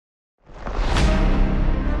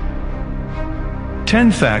10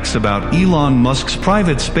 Facts about Elon Musk's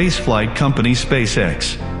private spaceflight company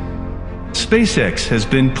SpaceX. SpaceX has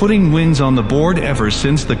been putting wins on the board ever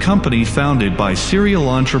since the company founded by serial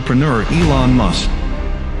entrepreneur Elon Musk.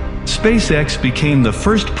 SpaceX became the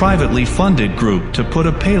first privately funded group to put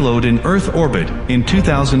a payload in Earth orbit in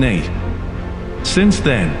 2008. Since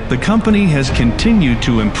then, the company has continued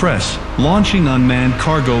to impress, launching unmanned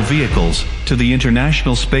cargo vehicles to the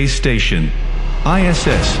International Space Station,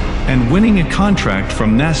 ISS, and winning a contract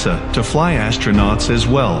from NASA to fly astronauts as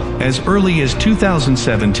well, as early as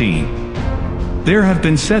 2017. There have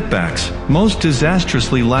been setbacks, most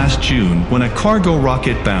disastrously last June when a cargo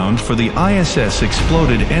rocket bound for the ISS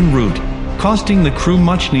exploded en route, costing the crew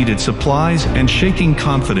much-needed supplies and shaking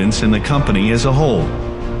confidence in the company as a whole.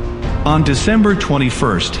 On December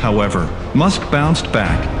 21st, however, Musk bounced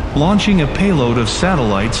back, launching a payload of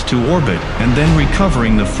satellites to orbit and then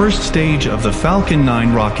recovering the first stage of the Falcon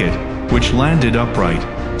 9 rocket, which landed upright,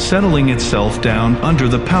 settling itself down under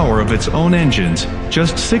the power of its own engines,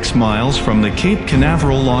 just 6 miles from the Cape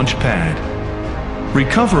Canaveral launch pad.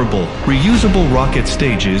 Recoverable, reusable rocket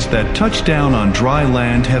stages that touch down on dry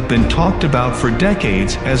land have been talked about for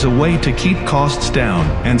decades as a way to keep costs down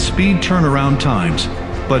and speed turnaround times,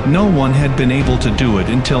 but no one had been able to do it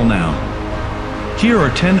until now. Here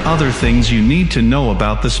are 10 other things you need to know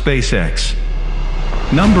about the SpaceX.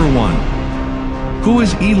 Number 1. Who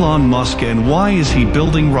is Elon Musk and why is he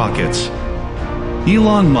building rockets?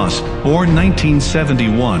 Elon Musk, born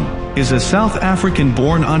 1971, is a South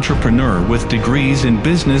African-born entrepreneur with degrees in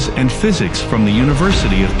business and physics from the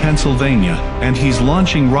University of Pennsylvania, and he's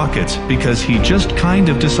launching rockets because he just kind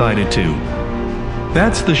of decided to.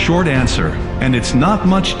 That's the short answer, and it's not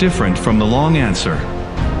much different from the long answer.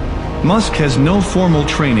 Musk has no formal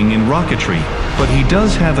training in rocketry, but he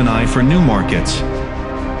does have an eye for new markets.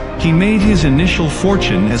 He made his initial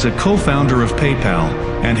fortune as a co-founder of PayPal,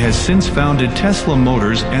 and has since founded Tesla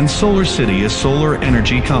Motors and SolarCity, a solar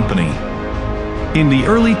energy company. In the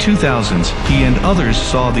early 2000s, he and others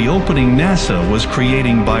saw the opening NASA was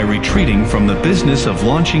creating by retreating from the business of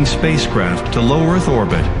launching spacecraft to low Earth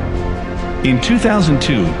orbit. In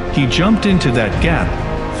 2002, he jumped into that gap,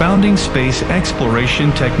 founding Space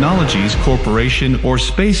Exploration Technologies Corporation or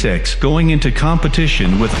SpaceX, going into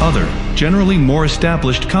competition with other, generally more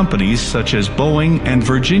established companies such as Boeing and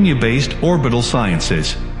Virginia-based Orbital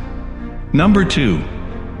Sciences. Number 2.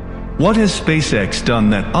 What has SpaceX done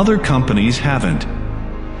that other companies haven't?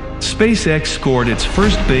 SpaceX scored its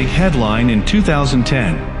first big headline in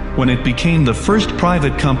 2010. When it became the first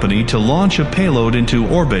private company to launch a payload into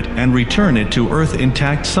orbit and return it to Earth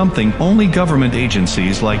intact, something only government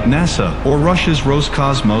agencies like NASA or Russia's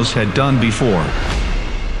Roscosmos had done before.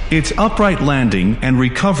 Its upright landing and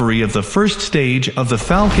recovery of the first stage of the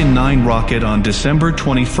Falcon 9 rocket on December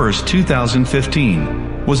 21,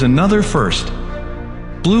 2015, was another first.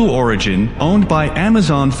 Blue Origin, owned by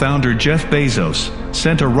Amazon founder Jeff Bezos,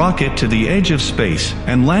 sent a rocket to the edge of space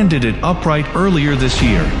and landed it upright earlier this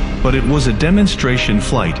year, but it was a demonstration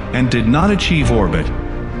flight and did not achieve orbit.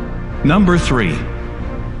 Number 3.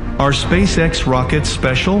 Are SpaceX rockets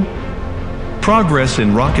special? Progress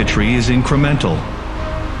in rocketry is incremental.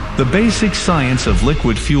 The basic science of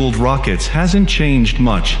liquid-fueled rockets hasn't changed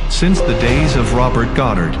much since the days of Robert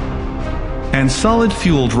Goddard. And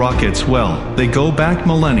solid-fueled rockets, well, they go back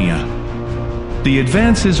millennia. The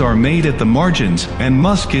advances are made at the margins, and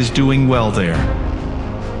Musk is doing well there.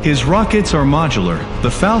 His rockets are modular.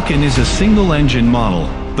 The Falcon is a single-engine model.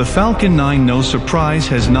 The Falcon 9, no surprise,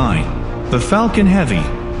 has 9. The Falcon Heavy,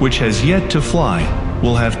 which has yet to fly,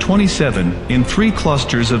 will have 27 in 3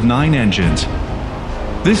 clusters of 9 engines.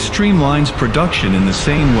 This streamlines production in the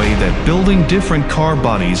same way that building different car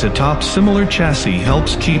bodies atop similar chassis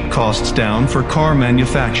helps keep costs down for car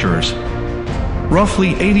manufacturers.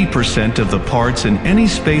 Roughly 80% of the parts in any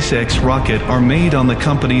SpaceX rocket are made on the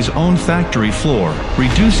company's own factory floor,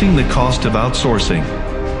 reducing the cost of outsourcing.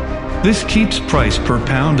 This keeps price per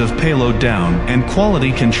pound of payload down and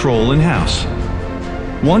quality control in-house.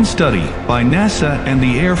 One study, by NASA and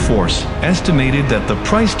the Air Force, estimated that the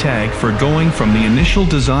price tag for going from the initial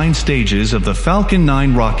design stages of the Falcon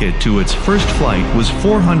 9 rocket to its first flight was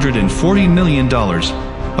 $440 million,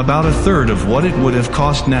 about a third of what it would have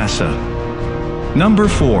cost NASA. Number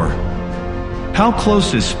 4. How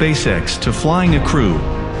close is SpaceX to flying a crew?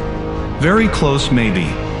 Very close, maybe.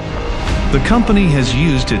 The company has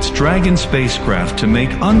used its Dragon spacecraft to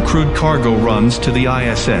make uncrewed cargo runs to the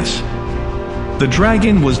ISS. The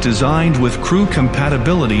Dragon was designed with crew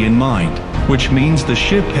compatibility in mind, which means the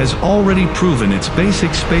ship has already proven its basic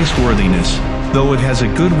spaceworthiness, though it has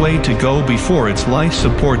a good way to go before its life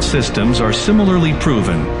support systems are similarly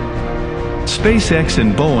proven. SpaceX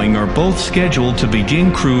and Boeing are both scheduled to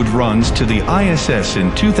begin crewed runs to the ISS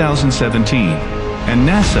in 2017, and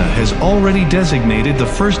NASA has already designated the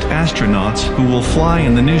first astronauts who will fly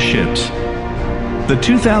in the new ships. The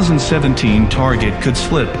 2017 target could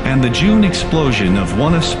slip, and the June explosion of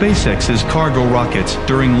one of SpaceX's cargo rockets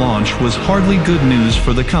during launch was hardly good news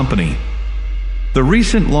for the company. The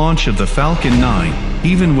recent launch of the Falcon 9,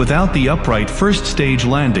 even without the upright first-stage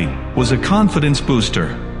landing, was a confidence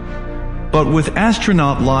booster. But with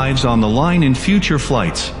astronaut lives on the line in future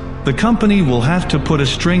flights, the company will have to put a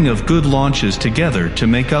string of good launches together to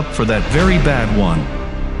make up for that very bad one.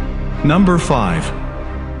 Number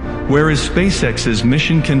 5. Where is SpaceX's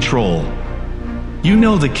mission control? You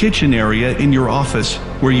know, the kitchen area in your office,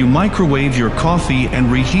 where you microwave your coffee and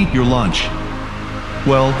reheat your lunch.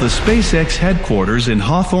 Well, the SpaceX headquarters in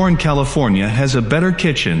Hawthorne, California has a better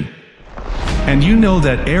kitchen. And you know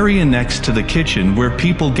that area next to the kitchen where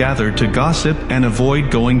people gather to gossip and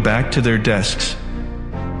avoid going back to their desks?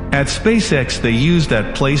 At SpaceX they use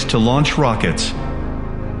that place to launch rockets.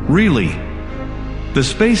 Really? The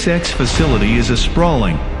SpaceX facility is a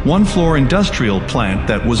sprawling, one-floor industrial plant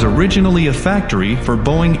that was originally a factory for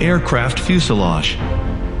Boeing aircraft fuselage.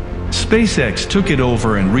 SpaceX took it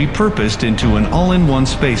over and repurposed into an all-in-one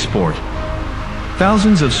spaceport.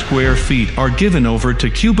 Thousands of square feet are given over to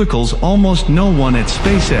cubicles. Almost no one at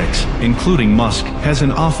SpaceX, including Musk, has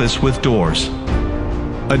an office with doors.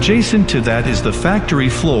 Adjacent to that is the factory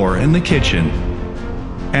floor and the kitchen.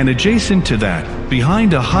 And adjacent to that,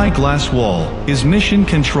 behind a high glass wall, is mission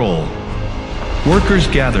control. Workers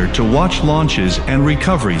gather to watch launches and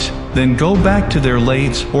recoveries, then go back to their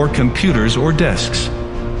lathes or computers or desks.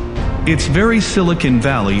 It's very Silicon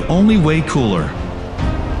Valley, only way cooler.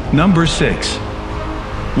 Number 6.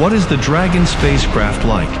 What is the Dragon spacecraft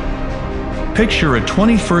like? Picture a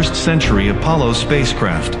 21st century Apollo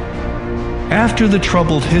spacecraft. After the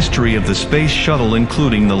troubled history of the space shuttle,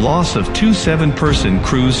 including the loss of two 7-person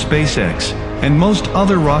crews, SpaceX and most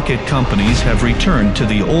other rocket companies have returned to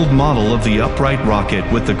the old model of the upright rocket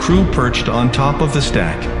with the crew perched on top of the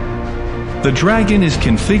stack. The Dragon is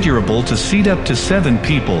configurable to seat up to 7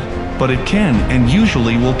 people, but it can and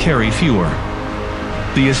usually will carry fewer.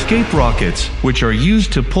 The escape rockets, which are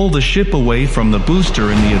used to pull the ship away from the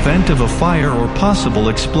booster in the event of a fire or possible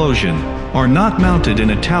explosion, are not mounted in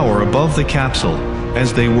a tower above the capsule,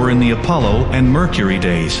 as they were in the Apollo and Mercury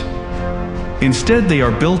days. Instead, they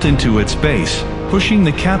are built into its base, pushing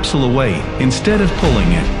the capsule away instead of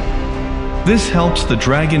pulling it. This helps the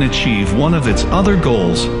Dragon achieve one of its other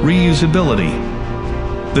goals, reusability.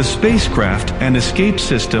 The spacecraft and escape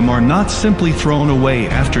system are not simply thrown away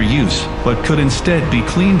after use, but could instead be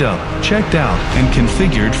cleaned up, checked out, and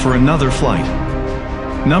configured for another flight.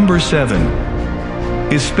 Number 7.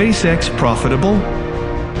 Is SpaceX profitable?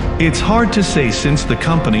 It's hard to say since the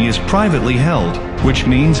company is privately held, which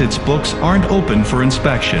means its books aren't open for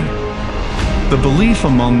inspection. The belief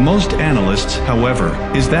among most analysts, however,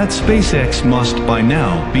 is that SpaceX must by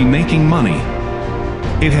now be making money.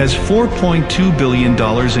 It has $4.2 billion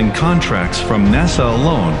in contracts from NASA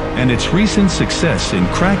alone, and its recent success in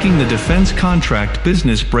cracking the defense contract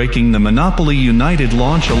business, breaking the monopoly United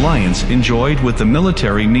Launch Alliance enjoyed with the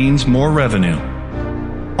military, means more revenue.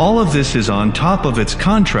 All of this is on top of its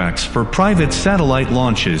contracts for private satellite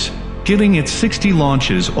launches, giving it 60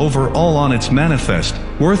 launches overall on its manifest,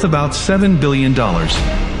 worth about $7 billion.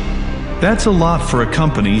 That's a lot for a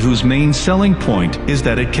company whose main selling point is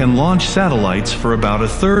that it can launch satellites for about a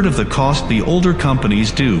third of the cost the older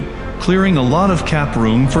companies do, clearing a lot of cap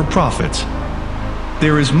room for profits.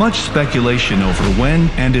 There is much speculation over when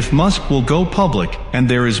and if Musk will go public, and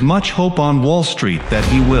there is much hope on Wall Street that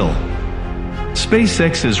he will.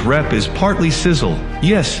 SpaceX's rep is partly sizzle,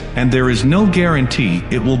 yes, and there is no guarantee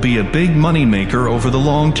it will be a big moneymaker over the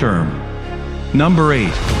long term. Number 8.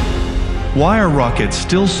 Why are rockets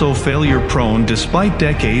still so failure-prone despite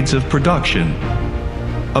decades of production?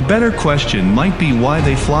 A better question might be why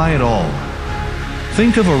they fly at all.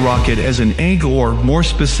 Think of a rocket as an egg, or, more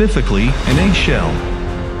specifically, an eggshell.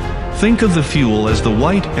 Think of the fuel as the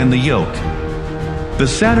white and the yolk. The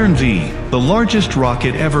Saturn V, the largest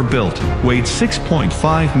rocket ever built, weighed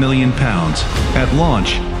 6.5 million pounds at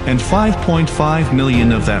launch, and 5.5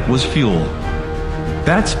 million of that was fuel.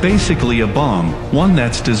 That's basically a bomb, one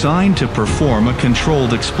that's designed to perform a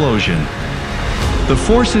controlled explosion. The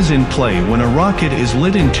forces in play when a rocket is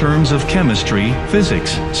lit in terms of chemistry,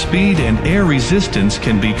 physics, speed and air resistance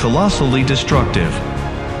can be colossally destructive.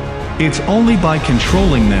 It's only by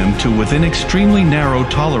controlling them to within extremely narrow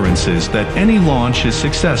tolerances that any launch is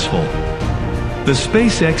successful. The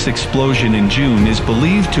SpaceX explosion in June is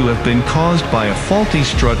believed to have been caused by a faulty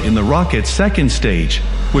strut in the rocket's second stage,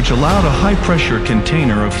 which allowed a high-pressure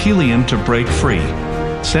container of helium to break free,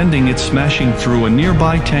 sending it smashing through a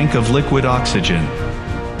nearby tank of liquid oxygen.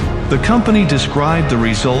 The company described the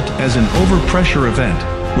result as an overpressure event,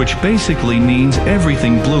 which basically means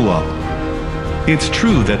everything blew up. It's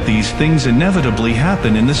true that these things inevitably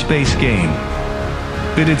happen in the space game.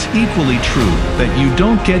 But it's equally true that you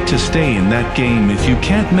don't get to stay in that game if you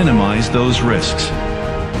can't minimize those risks.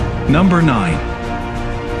 Number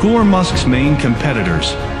 9. Who are Musk's main competitors?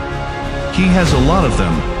 He has a lot of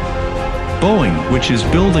them. Boeing, which is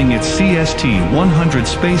building its CST-100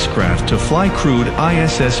 spacecraft to fly crewed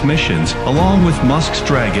ISS missions along with Musk's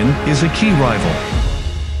Dragon, is a key rival.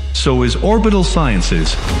 So is Orbital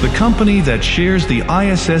Sciences, the company that shares the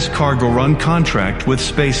ISS cargo run contract with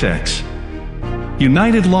SpaceX.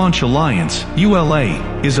 United Launch Alliance,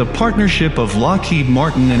 ULA, is a partnership of Lockheed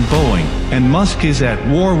Martin and Boeing, and Musk is at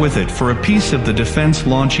war with it for a piece of the defense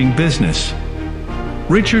launching business.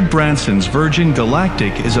 Richard Branson's Virgin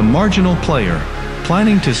Galactic is a marginal player,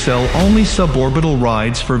 planning to sell only suborbital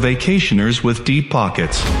rides for vacationers with deep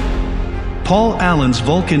pockets. Paul Allen's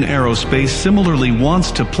Vulcan Aerospace similarly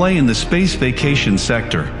wants to play in the space vacation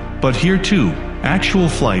sector, but here too, actual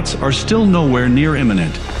flights are still nowhere near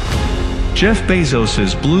imminent. Jeff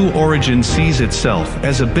Bezos's Blue Origin sees itself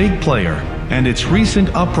as a big player, and its recent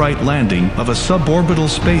upright landing of a suborbital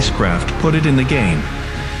spacecraft put it in the game.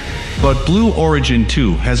 But Blue Origin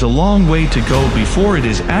 2 has a long way to go before it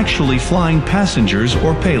is actually flying passengers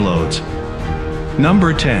or payloads.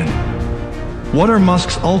 Number 10. What are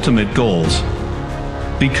Musk's ultimate goals?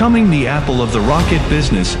 Becoming the Apple of the rocket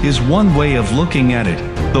business is one way of looking at it,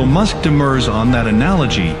 though Musk demurs on that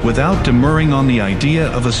analogy without demurring on the idea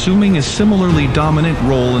of assuming a similarly dominant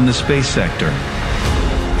role in the space sector.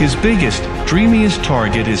 His biggest, dreamiest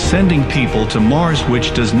target is sending people to Mars,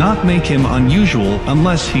 which does not make him unusual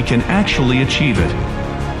unless he can actually achieve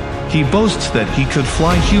it. He boasts that he could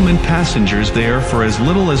fly human passengers there for as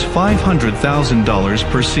little as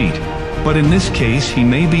 $500,000 per seat, but in this case he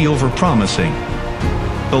may be overpromising.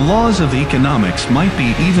 The laws of economics might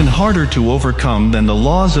be even harder to overcome than the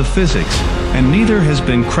laws of physics, and neither has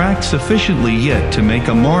been cracked sufficiently yet to make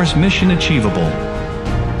a Mars mission achievable.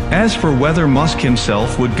 As for whether Musk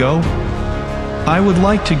himself would go, I would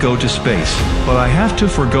like to go to space, but I have to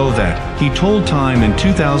forgo that, he told Time in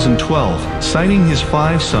 2012, citing his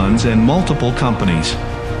 5 sons and multiple companies.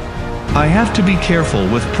 I have to be careful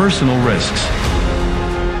with personal risks.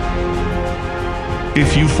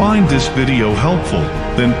 If you find this video helpful,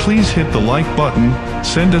 then please hit the like button,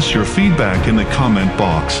 send us your feedback in the comment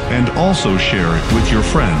box, and also share it with your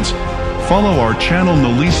friends. Follow our channel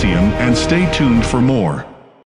Knowleseum and stay tuned for more.